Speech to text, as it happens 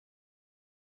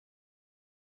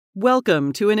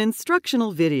Welcome to an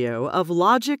instructional video of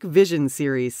LOGIQ Vision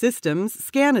Series Systems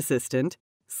Scan Assistant,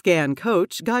 Scan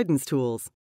Coach Guidance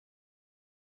Tools.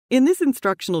 In this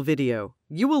instructional video,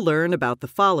 you will learn about the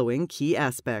following key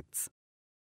aspects.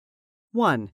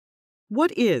 1.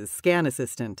 What is Scan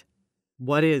Assistant?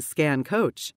 What is Scan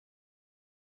Coach?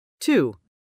 2.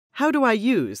 How do I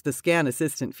use the Scan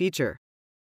Assistant feature?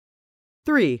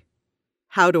 3.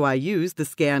 How do I use the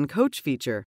Scan Coach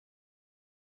feature?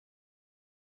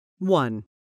 1.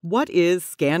 What is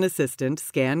Scan Assistant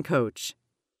Scan Coach?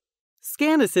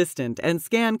 Scan Assistant and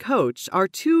Scan Coach are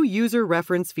two user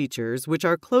reference features which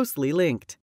are closely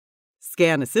linked.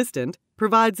 Scan Assistant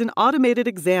provides an automated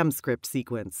exam script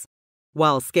sequence,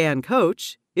 while Scan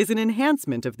Coach is an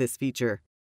enhancement of this feature,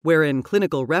 wherein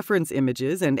clinical reference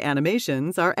images and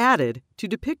animations are added to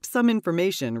depict some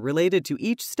information related to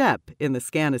each step in the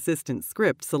Scan Assistant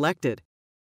script selected.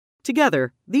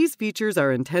 Together, these features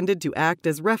are intended to act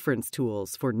as reference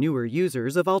tools for newer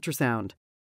users of ultrasound.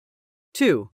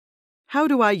 2. How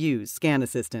do I use Scan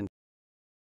Assistant?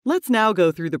 Let's now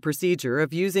go through the procedure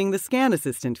of using the Scan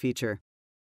Assistant feature.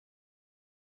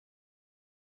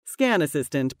 Scan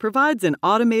Assistant provides an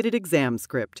automated exam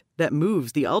script that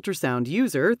moves the ultrasound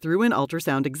user through an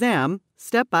ultrasound exam,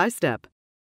 step by step.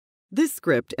 This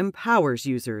script empowers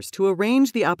users to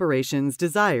arrange the operations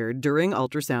desired during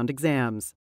ultrasound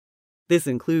exams. This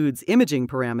includes imaging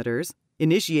parameters,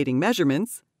 initiating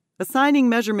measurements, assigning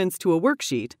measurements to a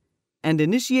worksheet, and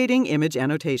initiating image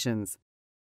annotations.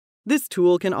 This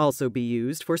tool can also be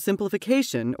used for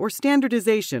simplification or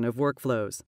standardization of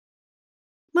workflows.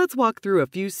 Let's walk through a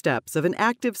few steps of an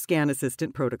active Scan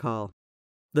Assistant protocol.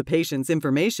 The patient's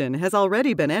information has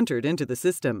already been entered into the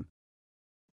system.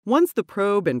 Once the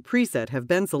probe and preset have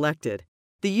been selected,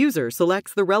 the user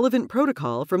selects the relevant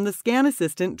protocol from the Scan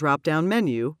Assistant drop-down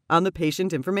menu on the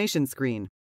patient information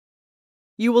screen.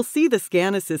 You will see the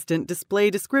Scan Assistant display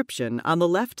description on the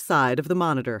left side of the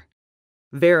monitor.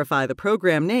 Verify the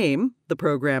program name, the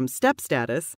program step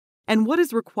status, and what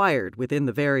is required within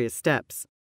the various steps.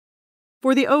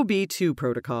 For the OB2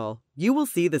 protocol, you will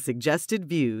see the suggested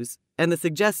views and the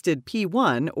suggested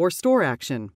P1 or store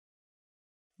action.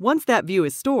 Once that view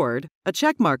is stored, a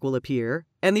checkmark will appear,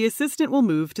 and the assistant will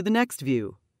move to the next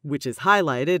view, which is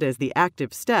highlighted as the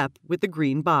active step with the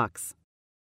green box.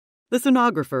 The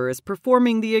sonographer is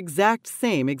performing the exact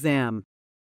same exam.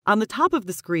 On the top of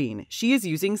the screen, she is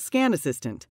using Scan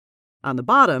Assistant. On the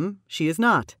bottom, she is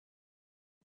not.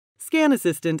 Scan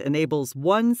Assistant enables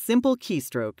one simple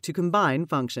keystroke to combine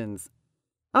functions.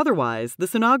 Otherwise, the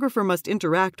sonographer must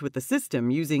interact with the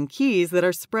system using keys that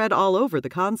are spread all over the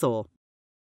console.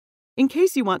 In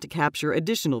case you want to capture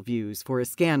additional views for a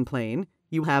scan plane,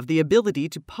 you have the ability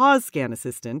to pause Scan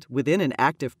Assistant within an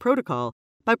active protocol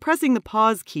by pressing the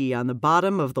pause key on the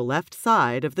bottom of the left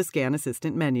side of the Scan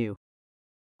Assistant menu.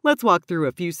 Let's walk through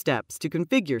a few steps to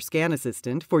configure Scan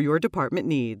Assistant for your department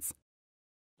needs.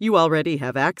 You already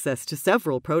have access to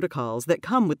several protocols that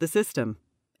come with the system,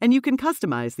 and you can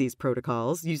customize these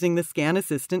protocols using the Scan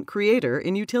Assistant Creator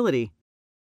in Utility.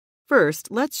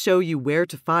 First, let's show you where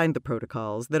to find the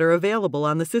protocols that are available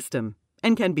on the system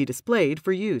and can be displayed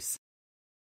for use.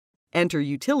 Enter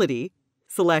Utility,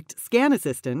 select Scan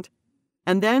Assistant,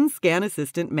 and then Scan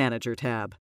Assistant Manager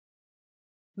tab.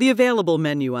 The Available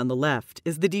menu on the left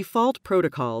is the default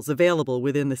protocols available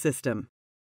within the system.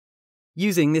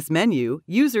 Using this menu,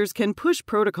 users can push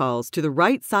protocols to the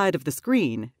right side of the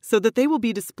screen so that they will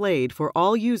be displayed for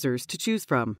all users to choose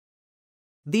from.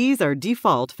 These are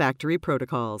default factory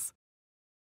protocols.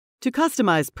 To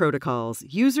customize protocols,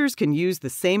 users can use the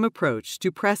same approach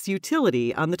to press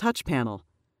Utility on the touch panel,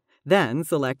 then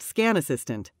select Scan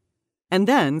Assistant, and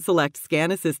then select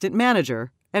Scan Assistant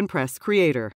Manager and press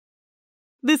Creator.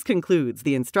 This concludes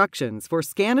the instructions for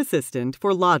Scan Assistant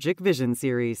for LOGIQ Vision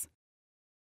Series.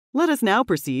 Let us now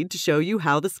proceed to show you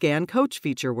how the Scan Coach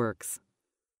feature works.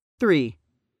 3.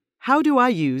 How do I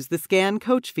use the Scan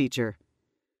Coach feature?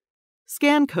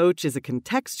 Scan Coach is a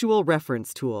contextual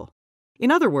reference tool. In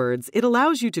other words, it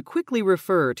allows you to quickly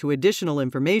refer to additional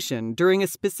information during a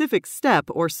specific step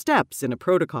or steps in a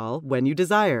protocol when you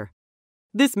desire.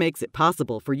 This makes it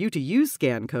possible for you to use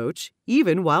Scan Coach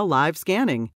even while live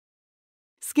scanning.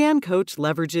 Scan Coach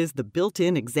leverages the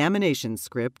built-in examination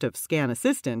script of Scan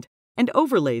Assistant and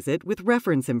overlays it with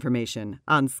reference information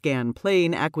on scan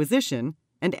plane acquisition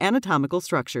and anatomical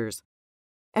structures.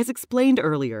 As explained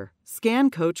earlier, Scan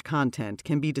Coach content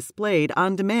can be displayed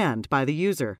on demand by the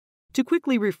user to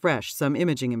quickly refresh some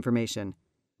imaging information,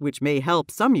 which may help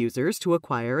some users to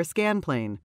acquire a scan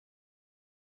plane.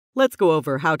 Let's go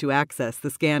over how to access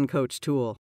the Scan Coach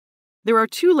tool. There are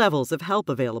two levels of help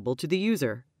available to the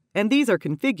user: and these are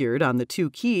configured on the two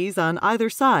keys on either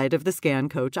side of the Scan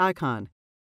Coach icon.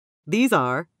 These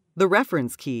are the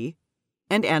Reference key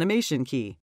and Animation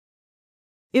key.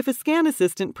 If a Scan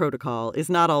Assistant protocol is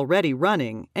not already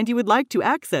running and you would like to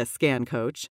access Scan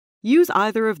Coach, use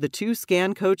either of the two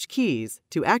Scan Coach keys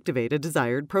to activate a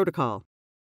desired protocol.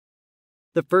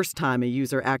 The first time a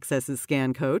user accesses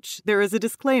Scan Coach, there is a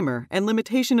disclaimer and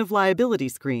limitation of liability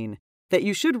screen that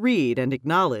you should read and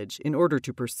acknowledge in order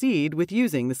to proceed with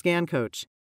using the Scan Coach.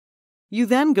 You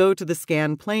then go to the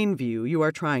scan plane view you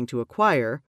are trying to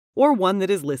acquire, or one that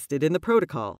is listed in the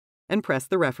protocol, and press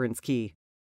the Reference key.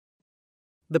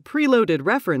 The preloaded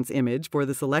reference image for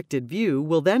the selected view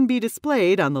will then be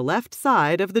displayed on the left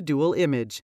side of the dual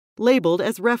image, labeled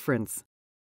as Reference.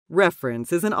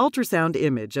 Reference is an ultrasound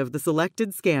image of the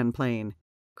selected scan plane,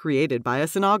 created by a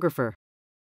sonographer.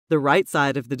 The right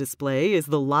side of the display is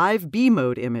the live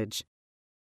B-mode image.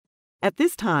 At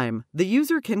this time, the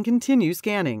user can continue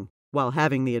scanning, while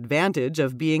having the advantage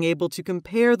of being able to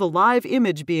compare the live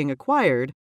image being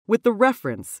acquired with the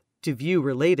reference to view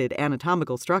related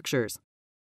anatomical structures.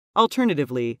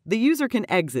 Alternatively, the user can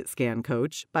exit Scan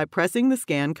Coach by pressing the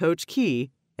Scan Coach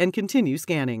key and continue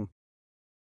scanning.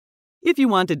 If you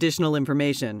want additional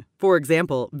information, for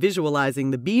example, visualizing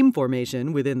the beam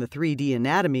formation within the 3D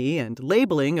anatomy and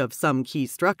labeling of some key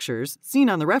structures seen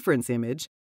on the reference image,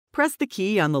 press the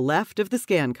key on the left of the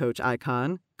Scan Coach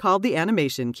icon, called the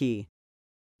Animation key.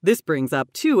 This brings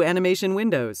up two animation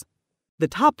windows. The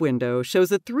top window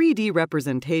shows a 3D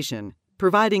representation,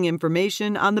 providing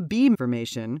information on the beam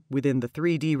formation within the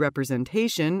 3D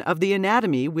representation of the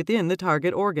anatomy within the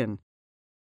target organ.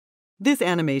 This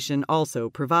animation also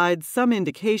provides some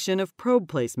indication of probe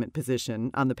placement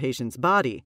position on the patient's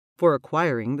body for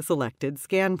acquiring the selected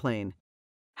scan plane.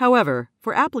 However,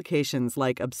 for applications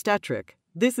like obstetric,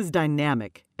 this is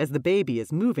dynamic as the baby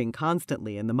is moving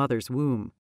constantly in the mother's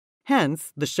womb.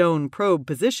 Hence, the shown probe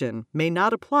position may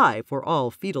not apply for all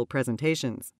fetal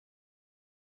presentations.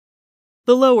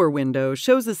 The lower window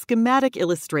shows a schematic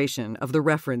illustration of the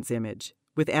reference image,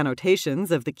 with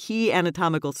annotations of the key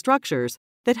anatomical structures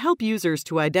that help users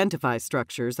to identify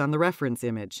structures on the reference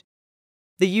image.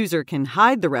 The user can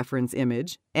hide the reference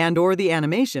image and/or the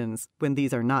animations when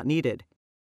these are not needed.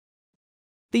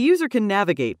 The user can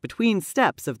navigate between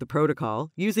steps of the protocol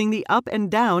using the up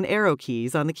and down arrow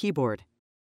keys on the keyboard.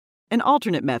 An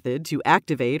alternate method to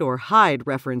activate or hide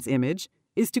reference image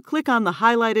is to click on the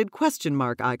highlighted question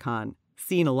mark icon,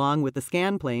 seen along with the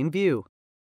scan plane view.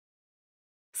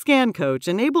 Scan Coach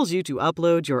enables you to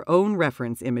upload your own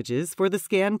reference images for the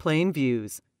scan plane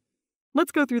views.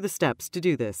 Let's go through the steps to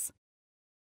do this.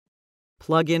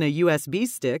 Plug in a USB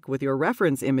stick with your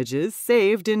reference images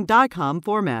saved in DICOM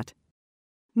format.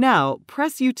 Now,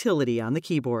 press Utility on the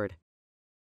keyboard.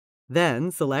 Then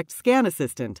select Scan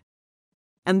Assistant,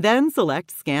 and then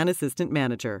select Scan Assistant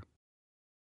Manager.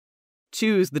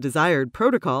 Choose the desired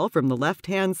protocol from the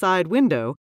left-hand side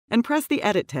window and press the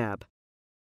Edit tab.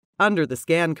 Under the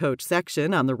Scan Coach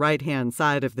section on the right-hand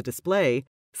side of the display,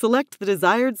 select the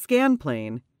desired scan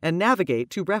plane and navigate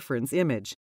to Reference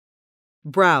Image.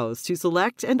 Browse to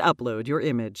select and upload your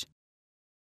image.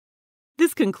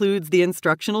 This concludes the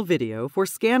instructional video for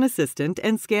Scan Assistant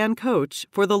and Scan Coach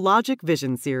for the LOGIQ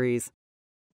Vision series.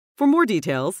 For more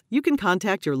details, you can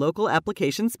contact your local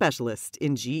application specialist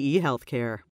in GE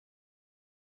Healthcare.